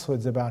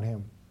falsehoods about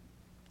him.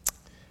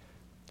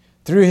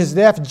 Through his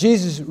death,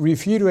 Jesus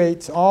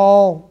refutates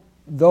all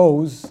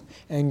those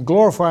and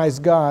glorifies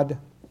God,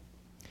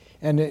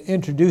 and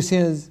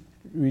introduces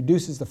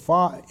the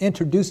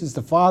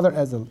Father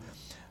as a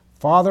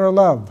Father of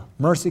love,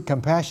 mercy,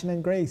 compassion,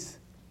 and grace.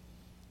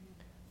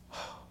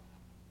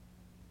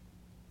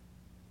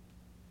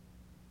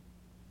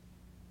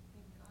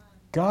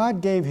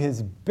 God gave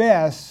his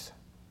best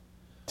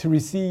to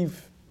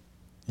receive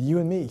you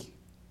and me.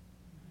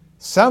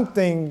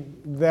 Something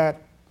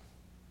that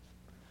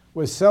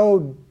was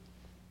so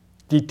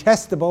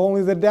detestable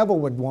only the devil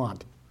would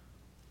want.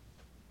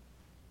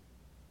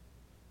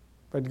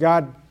 But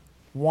God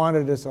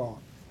wanted us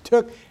all.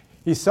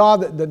 He saw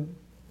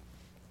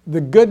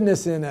the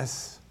goodness in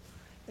us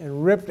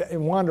and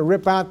wanted to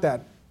rip out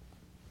that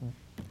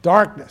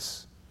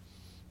darkness.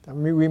 I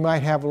mean, we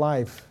might have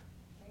life.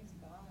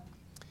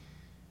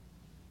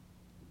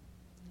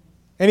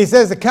 And he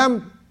says to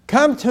come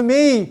to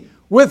me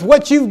with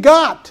what you've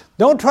got.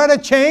 Don't try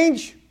to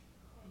change.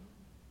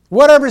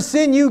 Whatever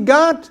sin you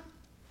got,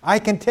 I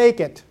can take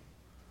it.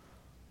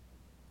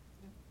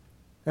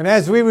 And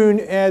as we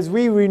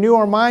renew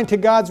our mind to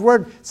God's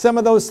Word, some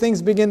of those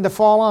things begin to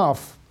fall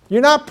off.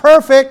 You're not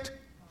perfect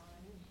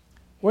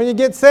when you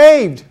get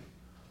saved.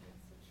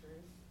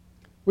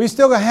 We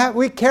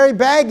carry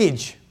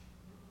baggage.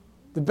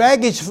 The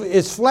baggage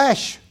is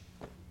flesh.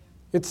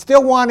 It's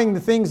still wanting the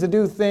things to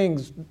do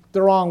things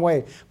the wrong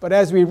way. But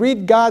as we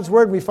read God's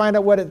Word, we find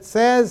out what it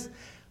says.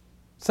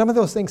 Some of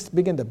those things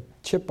begin to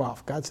chip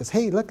off. God says,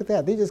 hey, look at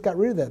that. They just got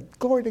rid of that.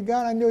 Glory to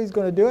God. I knew He's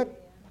going to do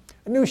it.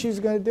 I knew she was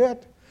going to do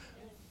it.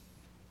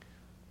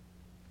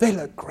 They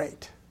look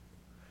great.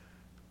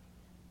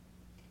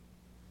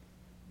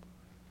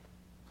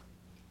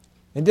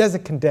 It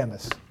doesn't condemn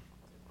us.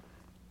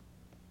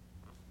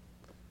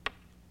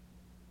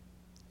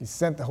 He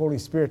sent the Holy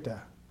Spirit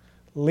to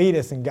lead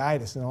us and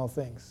guide us in all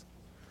things.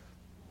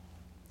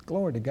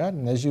 Glory to God.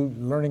 And as you're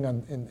learning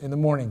in the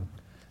morning,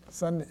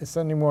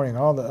 Sunday morning,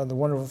 all the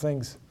wonderful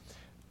things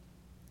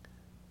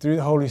through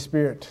the Holy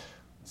Spirit,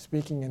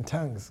 speaking in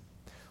tongues,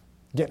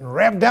 getting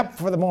revved up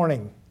for the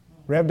morning,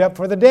 revved up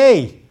for the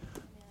day.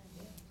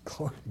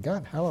 Glory to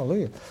God.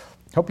 Hallelujah.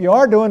 Hope you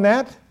are doing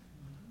that.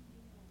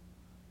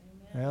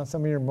 Well,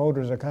 some of your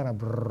motors are kind of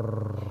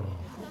brrrr.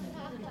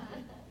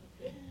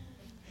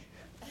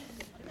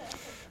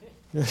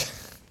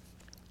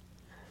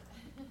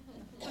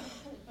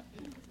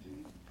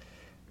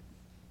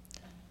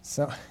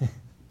 So,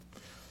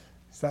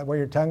 is that where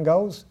your tongue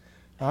goes?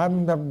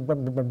 Come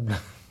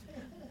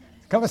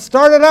and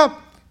start it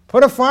up.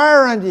 Put a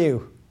fire under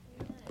you.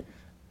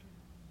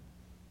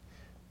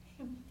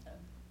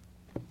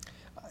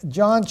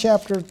 John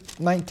chapter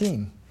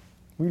 19.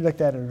 We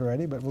looked at it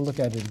already, but we'll look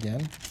at it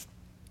again.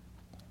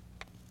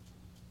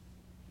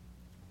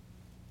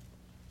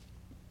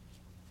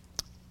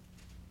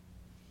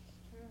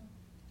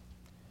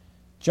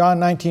 John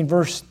 19,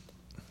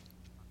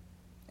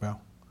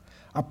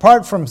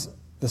 apart from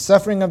the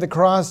suffering of the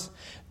cross,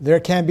 there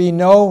can be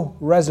no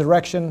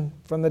resurrection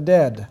from the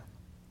dead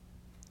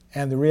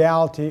and the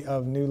reality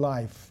of new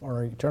life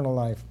or eternal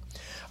life.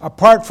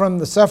 Apart from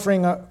the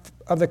suffering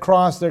of the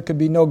cross, there could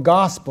be no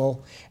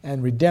gospel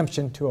and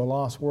redemption to a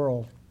lost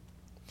world.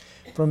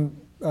 From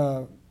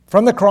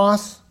the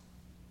cross,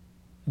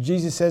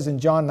 Jesus says in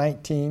John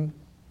 19,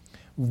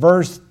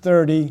 verse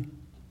 30,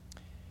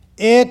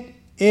 "It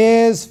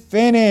is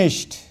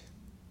finished."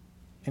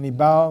 And he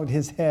bowed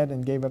his head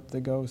and gave up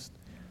the ghost.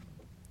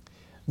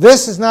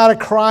 This is not a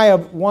cry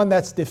of one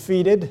that's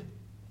defeated.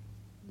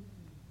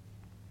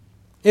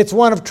 It's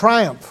one of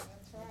triumph.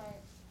 That's right.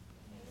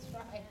 That's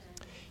right.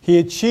 He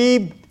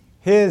achieved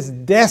his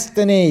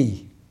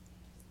destiny.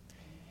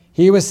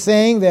 He was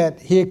saying that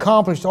he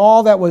accomplished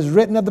all that was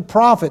written of the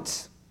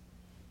prophets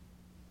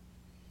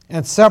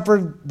and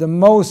suffered the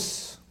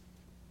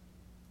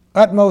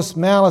utmost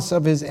malice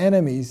of his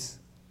enemies.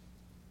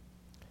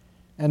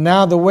 And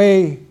now the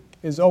way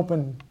is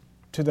open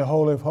to the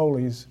Holy of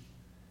Holies,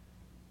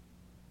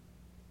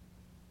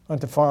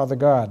 unto Father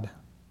God.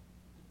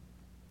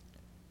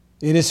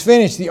 It is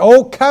finished. The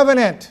old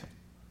covenant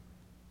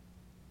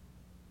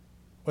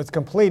was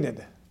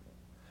completed.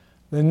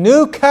 The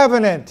new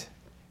covenant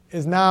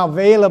is now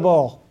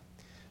available.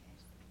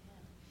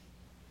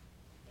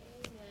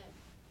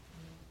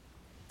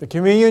 The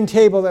communion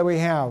table that we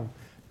have,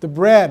 the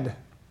bread,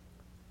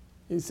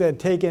 he said,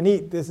 take and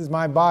eat. This is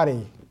my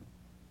body,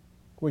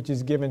 which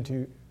is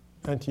given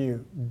unto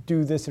you.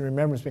 Do this in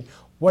remembrance of me.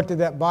 What did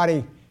that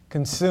body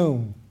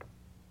consume?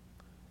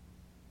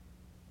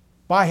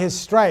 By his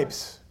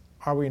stripes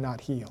are we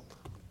not healed.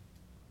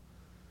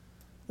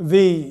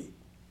 The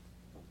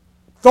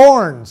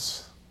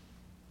thorns,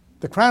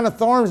 the crown of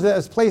thorns that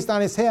was placed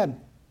on his head.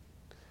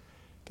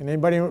 Can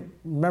anybody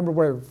remember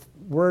where the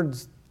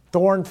words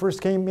thorn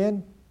first came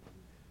in?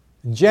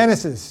 In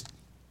Genesis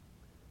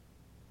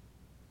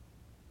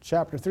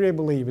chapter 3, I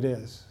believe it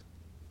is.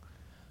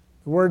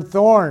 The word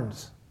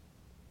thorns.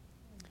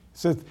 It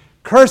says,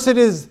 cursed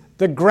is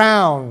the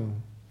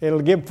ground.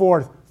 It'll give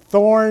forth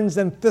thorns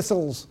and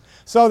thistles.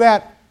 So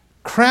that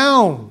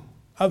crown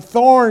of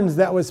thorns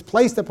that was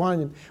placed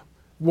upon him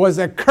was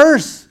a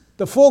curse,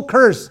 the full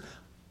curse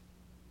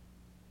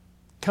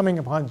coming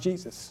upon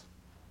Jesus.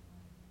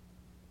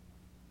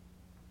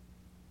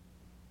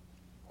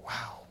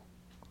 Wow.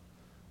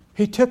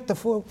 He took the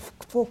full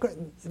curse.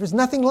 There was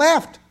nothing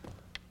left.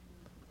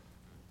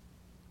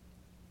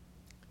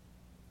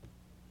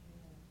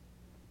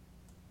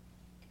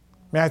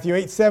 Matthew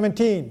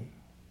 8:17.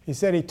 He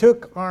said he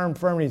took our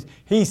infirmities.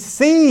 He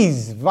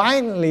seized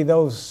violently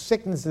those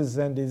sicknesses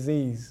and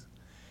disease.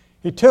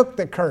 He took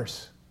the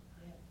curse.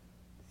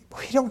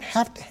 We don't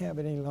have to have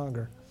it any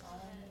longer.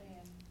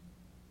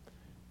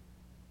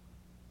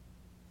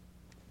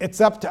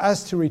 It's up to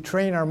us to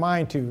retrain our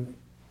mind to.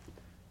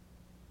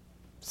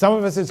 Some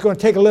of us, it's going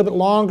to take a little bit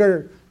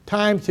longer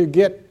time to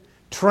get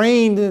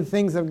trained in the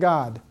things of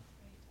God.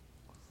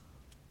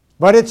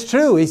 But it's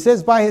true. He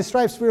says by his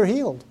stripes we are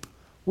healed.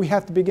 We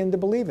have to begin to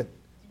believe it.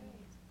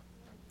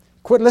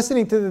 Quit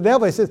listening to the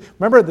devil. He says,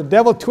 remember, the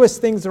devil twists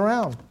things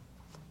around.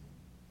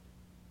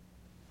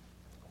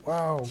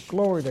 Wow,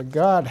 glory to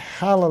God.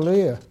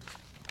 Hallelujah.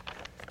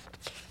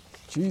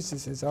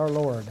 Jesus is our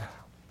Lord.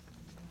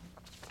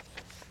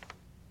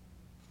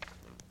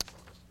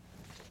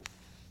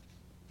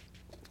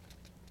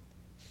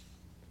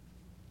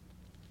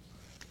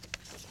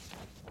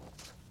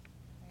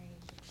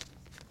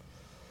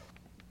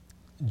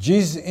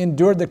 Jesus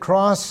endured the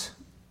cross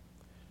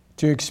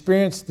to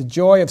experience the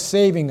joy of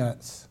saving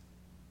us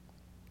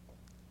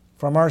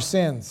from our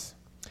sins.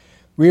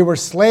 We were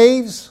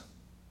slaves,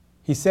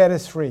 he set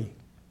us free.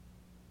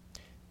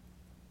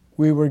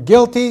 We were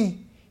guilty,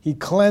 he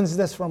cleansed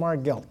us from our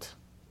guilt.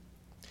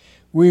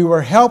 We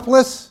were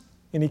helpless,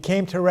 and he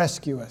came to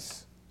rescue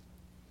us.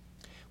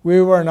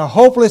 We were in a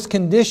hopeless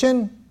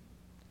condition,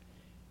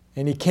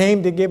 and he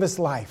came to give us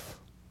life.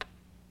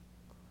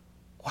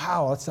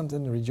 Wow, that's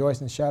something to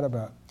rejoice and shout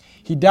about.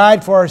 He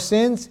died for our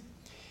sins.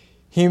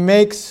 He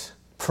makes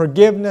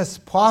forgiveness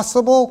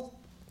possible.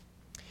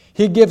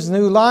 He gives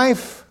new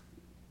life,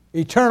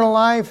 eternal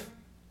life,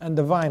 and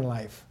divine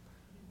life.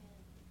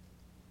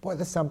 Boy,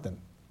 that's something.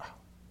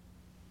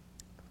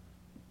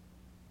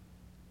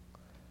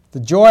 The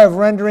joy of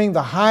rendering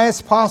the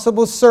highest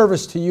possible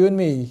service to you and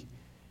me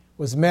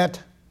was met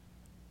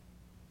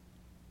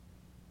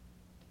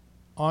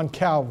on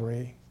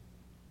Calvary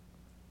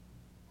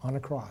on a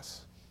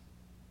cross.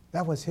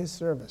 That was his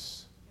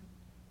service.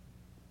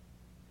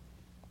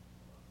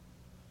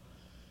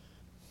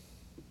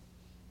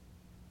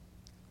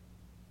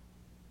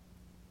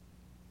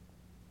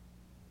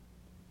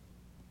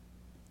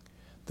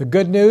 The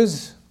good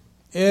news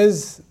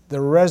is the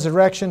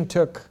resurrection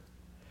took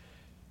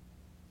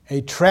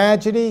a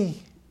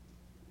tragedy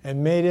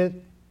and made it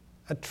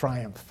a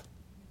triumph.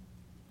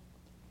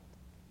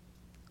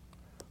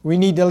 We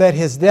need to let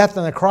his death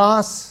on the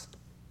cross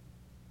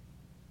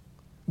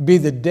be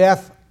the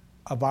death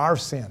of our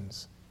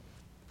sins.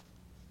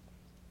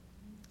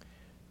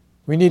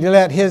 We need to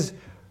let his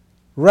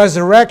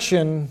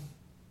resurrection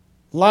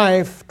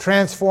life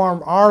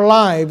transform our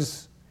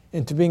lives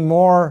into being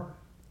more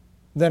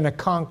than a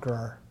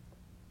conqueror,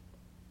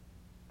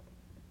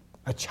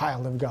 a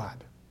child of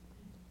God.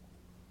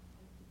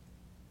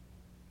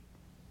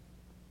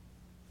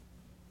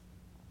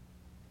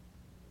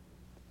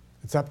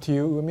 It's up to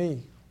you and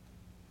me.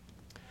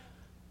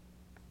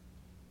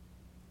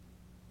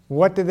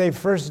 What did they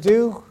first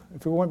do?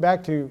 If we went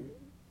back to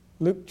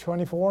Luke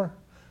 24,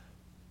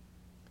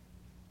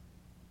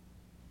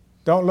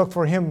 don't look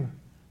for him.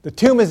 The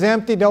tomb is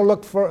empty. Don't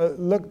look for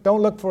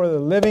the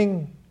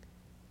living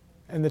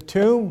in the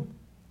tomb.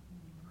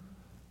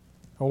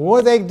 And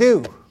what did they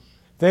do?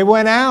 They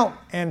went out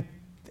and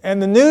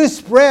the news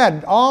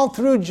spread all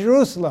through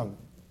Jerusalem.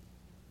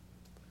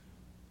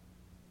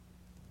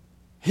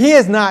 He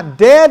is not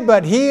dead,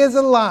 but he is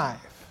alive.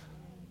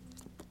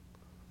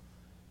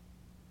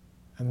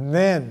 And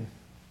then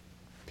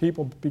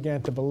people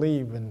began to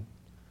believe, and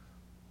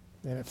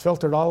it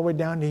filtered all the way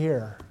down to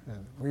here,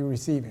 and we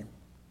receive him.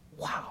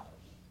 Wow.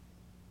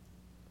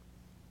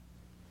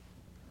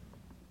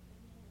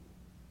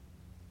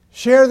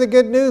 Share the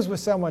good news with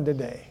someone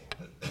today.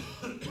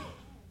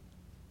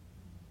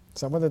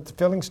 Someone at the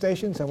filling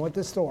station, someone at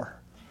the store.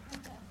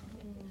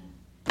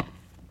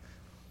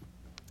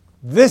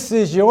 This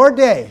is your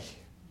day.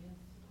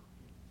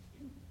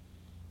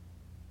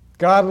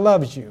 God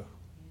loves you.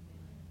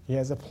 He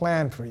has a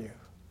plan for you.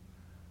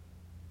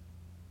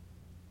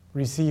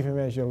 Receive him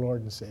as your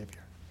Lord and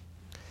Savior.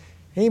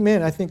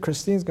 Amen. I think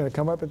Christine's going to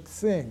come up and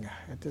sing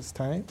at this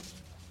time.